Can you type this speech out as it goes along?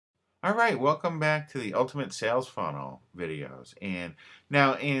All right, welcome back to the Ultimate Sales Funnel videos. And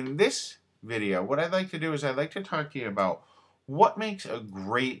now in this video, what I'd like to do is I'd like to talk to you about what makes a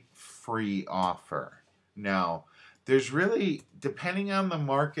great free offer. Now, there's really, depending on the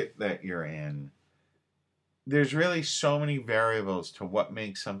market that you're in, there's really so many variables to what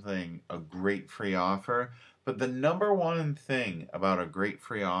makes something a great free offer. But the number one thing about a great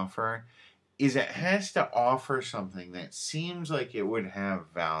free offer is it has to offer something that seems like it would have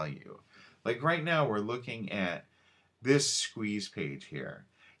value. Like right now, we're looking at this squeeze page here.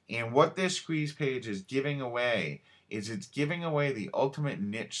 And what this squeeze page is giving away is it's giving away the ultimate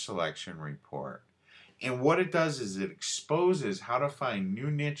niche selection report. And what it does is it exposes how to find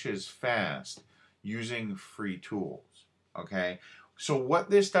new niches fast using free tools. Okay? So what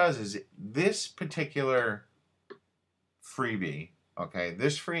this does is this particular freebie, okay,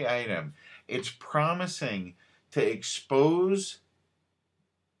 this free item, it's promising to expose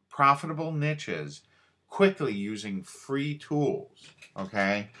profitable niches quickly using free tools,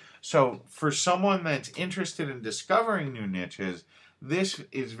 okay? So for someone that's interested in discovering new niches, this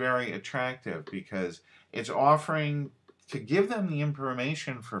is very attractive because it's offering to give them the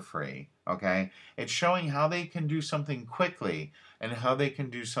information for free, okay? It's showing how they can do something quickly and how they can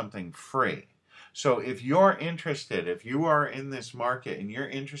do something free. So if you're interested, if you are in this market and you're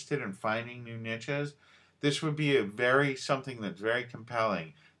interested in finding new niches, this would be something that's very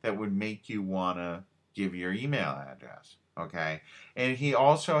compelling that would make you want to give your email address, okay? And he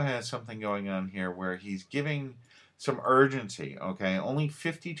also has something going on here where he's giving some urgency, okay? Only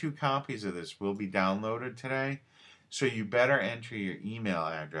 52 copies of this will be downloaded today, so you better enter your email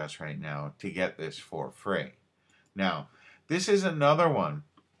address right now to get this for free. Now, this is another one.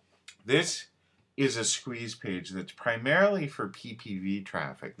 This is a squeeze page that's primarily for PPV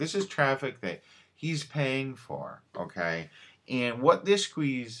traffic. This is traffic that he's paying for, okay? And what this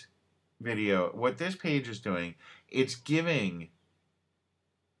what this page is doing, it's giving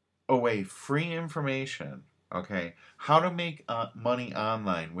away free information, okay? How to make money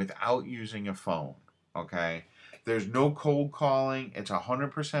online without using a phone, okay? There's no cold calling. It's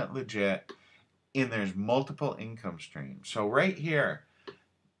 100% legit, and there's multiple income streams. So right here,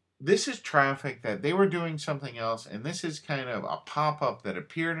 this is traffic that they were doing something else, and this is kind of a pop-up that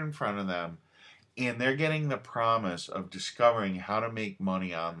appeared in front of them, and they're getting the promise of discovering how to make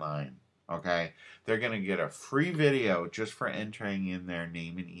money online, okay? They're going to get a free video just for entering in their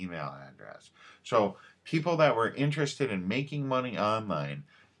name and email address. So people that were interested in making money online,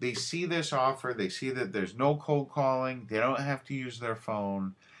 they see this offer, they see that there's no cold calling, they don't have to use their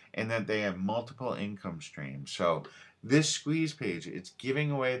phone, and that they have multiple income streams. So this squeeze page, it's giving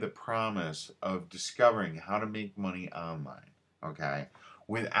away the promise of discovering how to make money online, okay,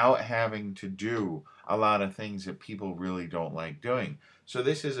 without having to do a lot of things that people really don't like doing. So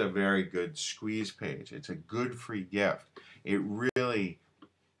this is a very good squeeze page. It's a good free gift. It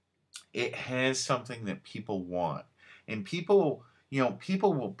has something that people want. And people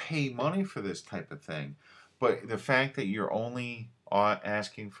will pay money for this type of thing. But the fact that you're only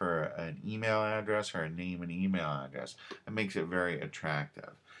asking for an email address or a name and email address, it makes it very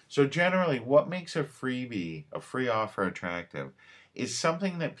attractive. So generally, what makes a freebie, a free offer attractive, is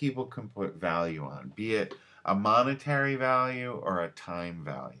something that people can put value on, be it a monetary value or a time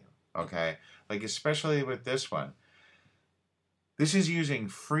value, okay? Like especially with this one. This is using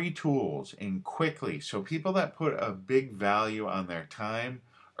free tools and quickly, so people that put a big value on their time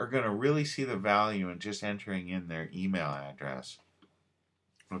are going to really see the value in just entering in their email address.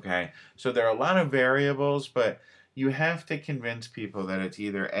 Okay, so there are a lot of variables, but you have to convince people that it's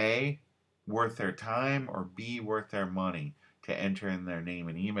either A, worth their time, or B, worth their money to enter in their name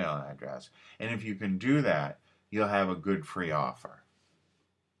and email address. And if you can do that, you'll have a good free offer.